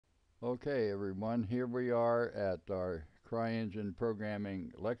Okay, everyone, here we are at our CryEngine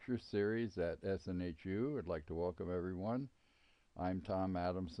Programming Lecture Series at SNHU. I'd like to welcome everyone. I'm Tom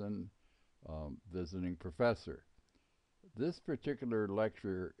Adamson, visiting professor. This particular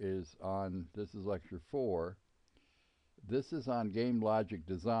lecture this is lecture 4. This is on game logic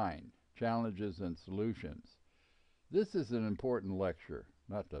design, challenges and solutions. This is an important lecture,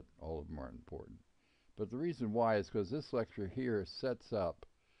 not that all of them are important, but the reason why is because this lecture here sets up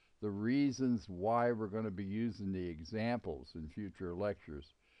the reasons why we're going to be using the examples in future lectures,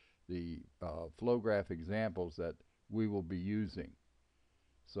 the flow graph examples that we will be using.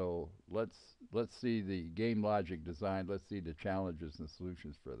 So let's see the game logic design. Let's see the challenges and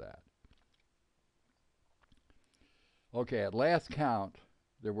solutions for that. Okay, at last count,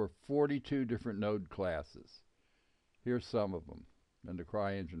 there were 42 different node classes. Here's some of them in the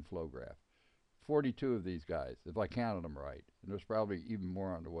CryEngine flow graph. 42 of these guys, if I counted them right, and there's probably even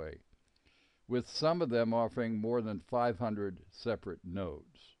more on the way, with some of them offering more than 500 separate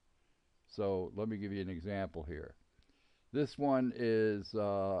nodes. So let me give you an example here. This one is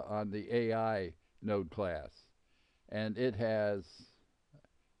on the AI node class, and it has,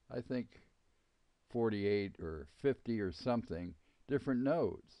 I think, 48 or 50 or something different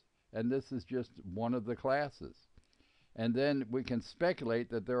nodes. And this is just one of the classes. And then we can speculate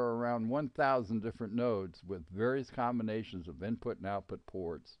that there are around 1,000 different nodes with various combinations of input and output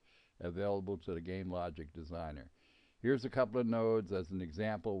ports available to the game logic designer. Here's a couple of nodes as an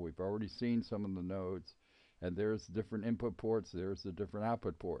example. We've already seen some of the nodes, and there's different input ports, there's the different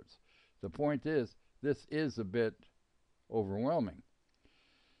output ports. The point is, this is a bit overwhelming.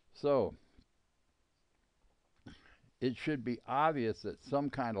 So it should be obvious that some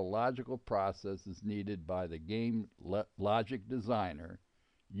kind of logical process is needed by the game logic designer,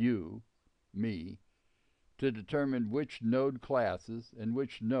 you, me, to determine which node classes and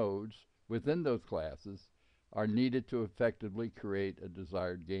which nodes within those classes are needed to effectively create a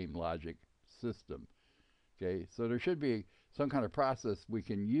desired game logic system. Okay, so there should be some kind of process we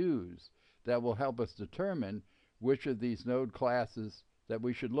can use that will help us determine which of these node classes that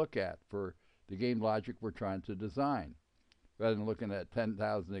we should look at for the game logic we're trying to design, rather than looking at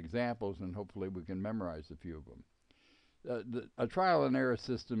 10,000 examples and hopefully we can memorize a few of them. A trial and error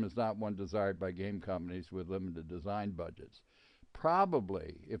system is not one desired by game companies with limited design budgets.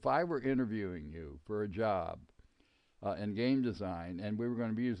 Probably, if I were interviewing you for a job in game design and we were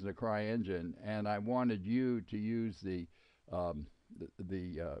going to be using the CryEngine and I wanted you to use the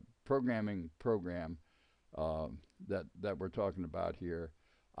programming program that we're talking about here,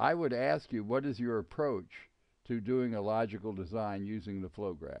 I would ask you, what is your approach to doing a logical design using the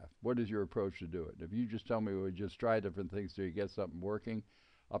flow graph? What is your approach to do it? If you just tell me we just try different things till you get something working,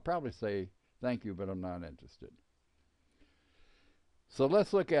 I'll probably say thank you, but I'm not interested. So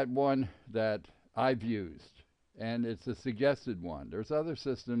let's look at one that I've used, and it's a suggested one. There's other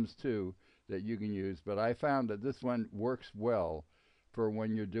systems too that you can use, but I found that this one works well for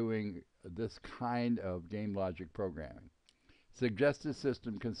when you're doing this kind of game logic programming. Suggested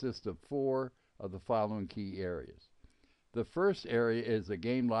system consists of 4 of the following key areas. The first area is a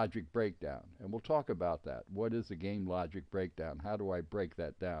game logic breakdown, and we'll talk about that. What is a game logic breakdown? How do I break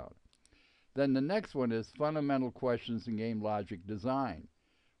that down? Then the next one is fundamental questions in game logic design.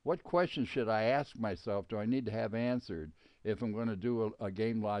 What questions should I ask myself, do I need to have answered if I'm going to do a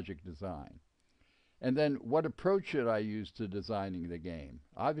game logic design? And then what approach should I use to designing the game?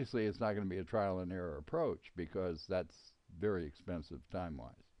 Obviously, it's not going to be a trial and error approach because that's very expensive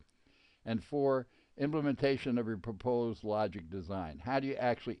time-wise. And 4, implementation of your proposed logic design. How do you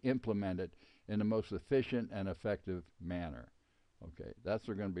actually implement it in the most efficient and effective manner? Okay, that's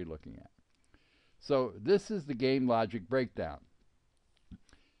what we're going to be looking at. So this is the game logic breakdown.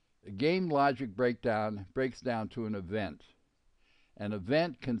 The game logic breakdown breaks down to an event. An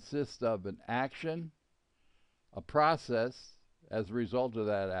event consists of an action, a process as a result of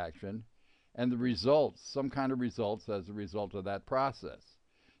that action, and the results, some kind of results as a result of that process.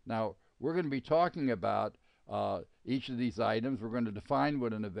 Now, we're going to be talking about each of these items. We're going to define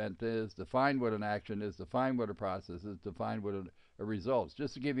what an event is, define what an action is, define what a process is, define what a result is.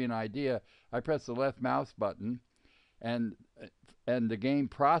 Just to give you an idea, I press the left mouse button, and the game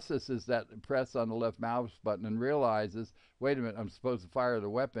processes that press on the left mouse button and realizes, wait a minute, I'm supposed to fire the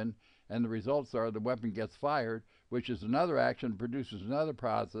weapon, and the results are the weapon gets fired, which is another action, produces another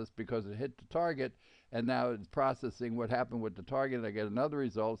process because it hit the target, and now it's processing what happened with the target, and I get another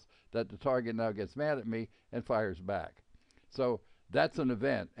result that the target now gets mad at me and fires back. So that's an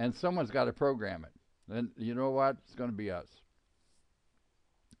event, and someone's got to program it. And you know what? It's going to be us.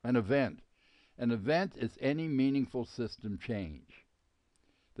 An event. An event is any meaningful system change.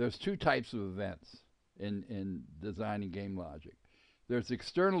 There's two types of events in designing game logic. There's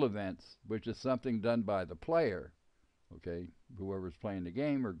external events, which is something done by the player, okay, whoever's playing the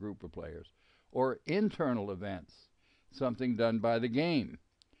game or group of players, or internal events, something done by the game.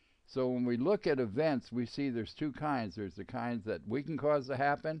 So when we look at events, we see there's two kinds. There's the kinds that we can cause to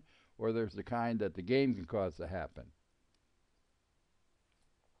happen, or there's the kind that the game can cause to happen.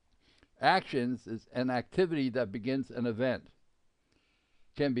 Actions is an activity that begins an event.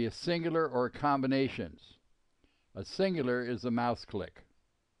 Can be a singular or combinations. A singular is a mouse click.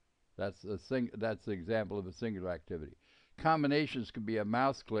 That's the example of a singular activity. Combinations can be a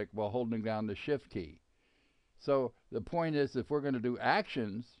mouse click while holding down the shift key. So the point is, if we're going to do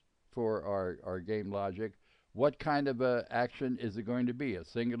actions for our game logic, what kind of a action is it going to be, a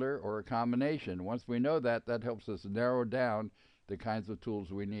singular or a combination? Once we know that, that helps us narrow down the kinds of tools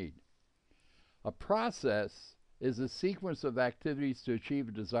we need. A process is a sequence of activities to achieve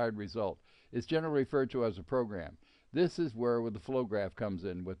a desired result. It's generally referred to as a program. This is where the flow graph comes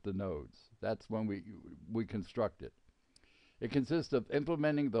in with the nodes. That's when we construct it. It consists of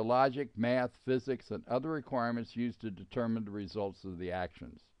implementing the logic, math, physics, and other requirements used to determine the results of the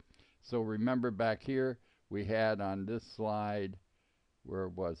actions. So remember back here, we had on this slide, where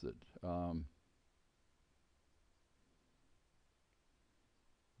was it?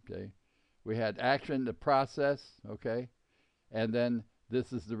 Okay. We had action, the process, okay? And then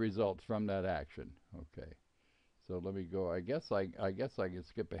this is the results from that action, okay? So let me go, I guess I can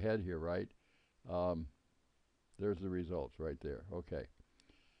skip ahead here, right? There's the results right there, okay.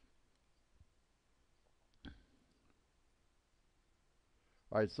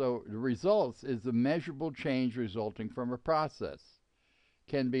 All right, so the results is the measurable change resulting from a process.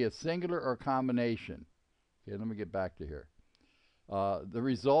 Can be a singular or combination. Okay, let me get back to here. The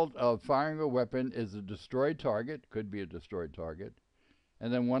result of firing a weapon is a destroyed target, could be a destroyed target,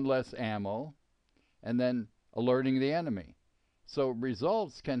 and then one less ammo, and then alerting the enemy. So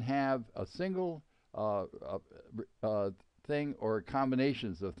results can have a single thing or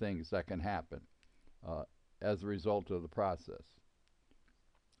combinations of things that can happen as a result of the process.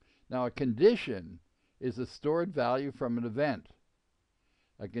 Now, a condition is a stored value from an event.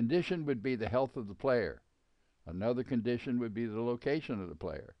 A condition would be the health of the player. Another condition would be the location of the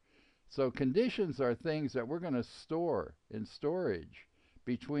player. So conditions are things that we're going to store in storage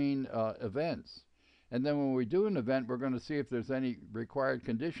between events. And then when we do an event, we're going to see if there's any required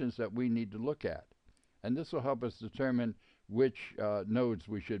conditions that we need to look at. And this will help us determine which nodes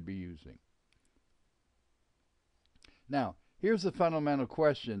we should be using. Now, here's the fundamental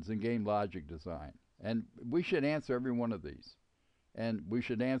questions in game logic design. And we should answer every one of these. And we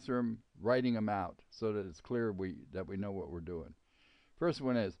should answer them writing them out so that it's clear that we know what we're doing. First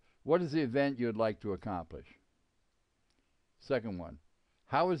one is, what is the event you would like to accomplish? Second one,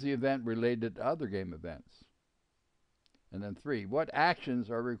 how is the event related to other game events? And then 3, what actions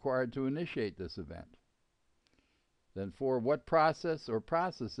are required to initiate this event? Then 4, what process or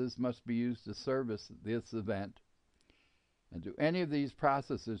processes must be used to service this event? And do any of these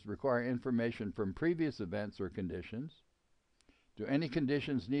processes require information from previous events or conditions? Do any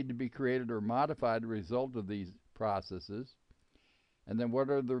conditions need to be created or modified as a result of these processes? And then what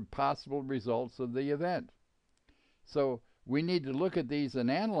are the possible results of the event? So we need to look at these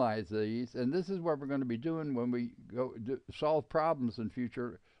and analyze these, and this is what we're going to be doing when we go solve problems in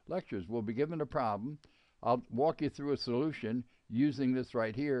future lectures. We'll be given a problem. I'll walk you through a solution using this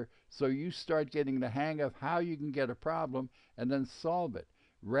right here, so you start getting the hang of how you can get a problem and then solve it,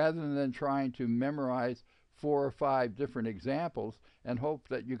 rather than trying to memorize 4 or 5 different examples and hope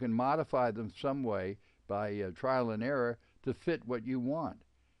that you can modify them some way by trial and error to fit what you want.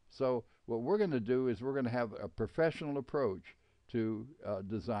 So what we're going to do is we're going to have a professional approach to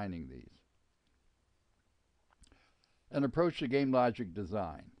designing these. An approach to game logic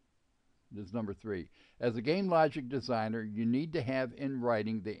design. This is number 3. As a game logic designer, you need to have in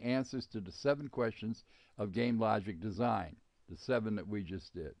writing the answers to the 7 questions of game logic design, the 7 that we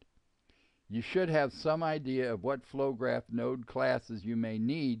just did. You should have some idea of what flow graph node classes you may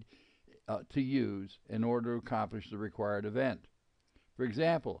need to use in order to accomplish the required event. For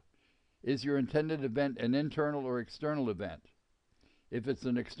example, is your intended event an internal or external event? If it's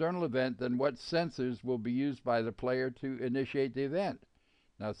an external event, then what sensors will be used by the player to initiate the event?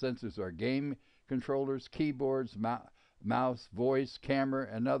 Now, sensors are game controllers, keyboards, mouse, voice, camera,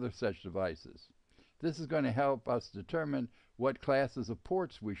 and other such devices. This is going to help us determine what classes of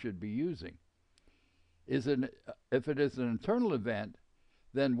ports we should be using. If it is an internal event,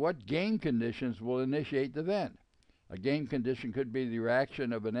 then what game conditions will initiate the event? A game condition could be the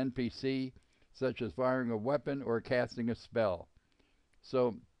reaction of an NPC, such as firing a weapon or casting a spell.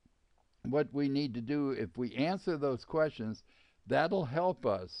 So what we need to do, if we answer those questions, that'll help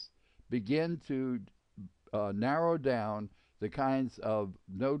us begin to narrow down the kinds of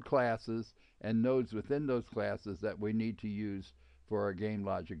node classes and nodes within those classes that we need to use for our game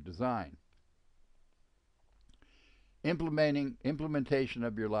logic design. Implementation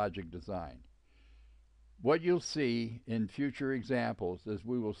of your logic design. What you'll see in future examples is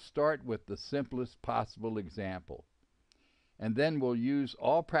we will start with the simplest possible example, and then we'll use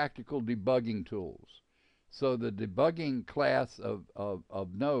all practical debugging tools. So the debugging class of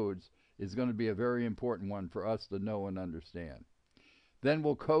nodes is going to be a very important one for us to know and understand. Then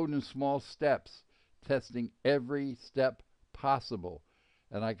we'll code in small steps, testing every step possible.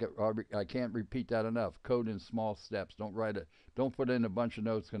 And I can't repeat that enough. Code in small steps. Don't put in a bunch of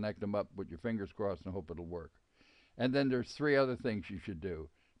nodes, connect them up with your fingers crossed and hope it'll work. And then there's 3 other things you should do.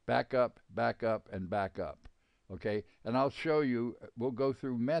 Back up, and back up. Okay? And I'll show you, we'll go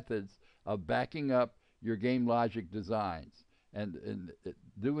through methods of backing up your game logic designs. And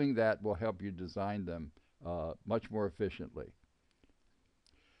doing that will help you design them much more efficiently.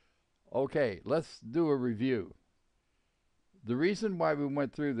 Okay, let's do a review. The reason why we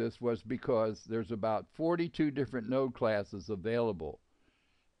went through this was because there's about 42 different node classes available,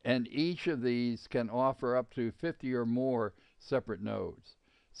 and each of these can offer up to 50 or more separate nodes.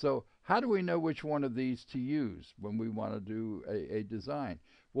 So how do we know which one of these to use when we want to do a design?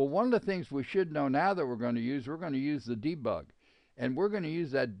 Well, one of the things we should know now that we're going to use the debug. And we're going to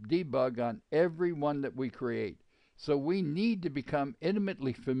use that debug on every one that we create. So we need to become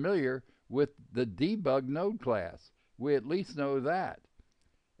intimately familiar with the debug node class. We at least know that.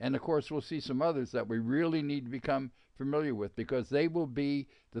 And of course, we'll see some others that we really need to become familiar with, because they will be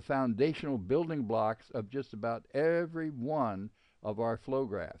the foundational building blocks of just about every one of our flow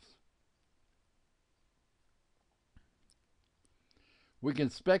graphs. We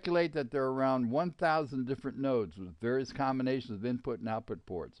can speculate that there are around 1,000 different nodes with various combinations of input and output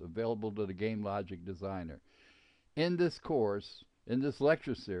ports available to the game logic designer. In this course, in this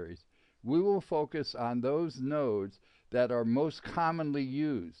lecture series, we will focus on those nodes that are most commonly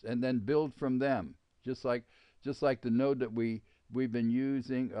used and then build from them, just like the node that we've been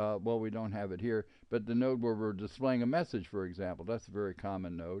using. Well, we don't have it here, but the node where we're displaying a message, for example, that's a very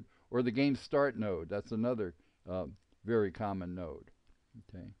common node. Or the game start node, that's another very common node.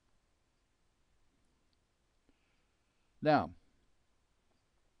 Okay. Now,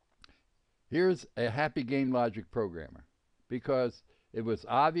 here's a happy game logic programmer, because it was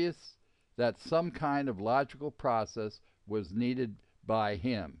obvious that some kind of logical process was needed by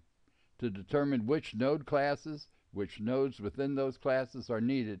him to determine which node classes, which nodes within those classes are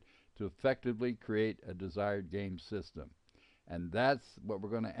needed to effectively create a desired game system. And that's what we're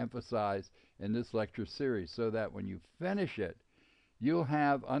going to emphasize in this lecture series, so that when you finish it, you'll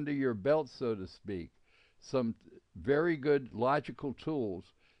have under your belt, so to speak, some very good logical tools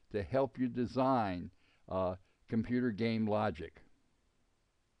to help you design computer game logic.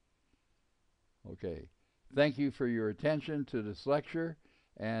 Okay, thank you for your attention to this lecture,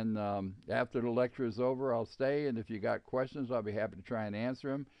 and after the lecture is over, I'll stay, and if you got questions, I'll be happy to try and answer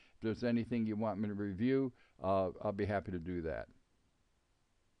them. If there's anything you want me to review, I'll be happy to do that.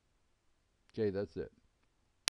 Okay, that's it.